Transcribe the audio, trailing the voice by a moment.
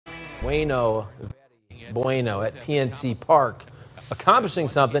Bueno at PNC Park, accomplishing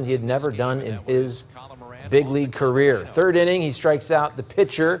something he had never done in his big league career. Third inning, he strikes out the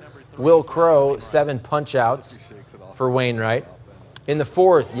pitcher, Will Crow, 7 punch-outs for Wainwright. In the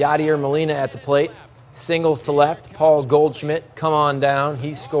fourth, Yadier Molina at the plate, singles to left. Paul Goldschmidt, come on down.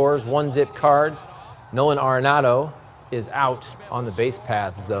 He scores 1-zip cards. Nolan Arenado is out on the base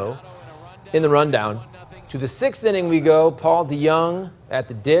paths, though. In the rundown, to the 6th inning we go. Paul DeYoung at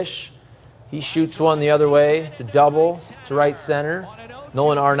the dish. He shoots one the other way. It's a double to right center.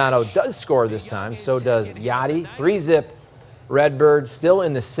 Nolan Arenado does score this time. So does Yadi. 3-zip Redbirds still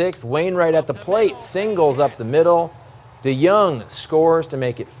in the 6th. Wainwright at the plate. Singles up the middle. DeYoung scores to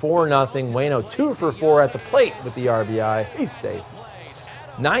make it 4-0. Waino 2 for 4 at the plate with the RBI. He's safe.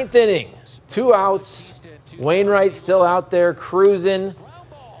 9th inning. 2 outs. Wainwright still out there cruising.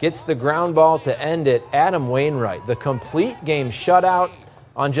 Gets the ground ball to end it. Adam Wainwright, the complete game shutout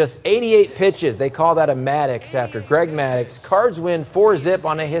on just 88 pitches. They call that a Maddox after Greg Maddux. Cards win 4-zip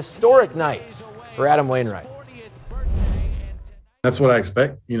on a historic night for Adam Wainwright. That's what I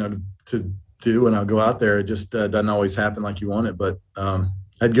expect, to do when I go out there. It just doesn't always happen like you want it, but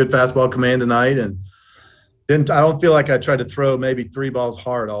had good fastball command tonight, and I don't feel like I tried to throw maybe 3 balls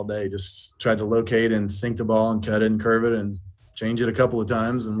hard all day. Just tried to locate and sink the ball and cut it and curve it and change it a couple of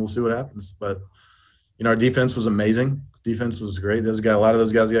times, and we'll see what happens. But our defense was amazing. Defense was great. A lot of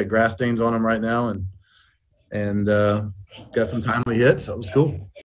those guys got grass stains on them right now, and got some timely hits, so it was cool.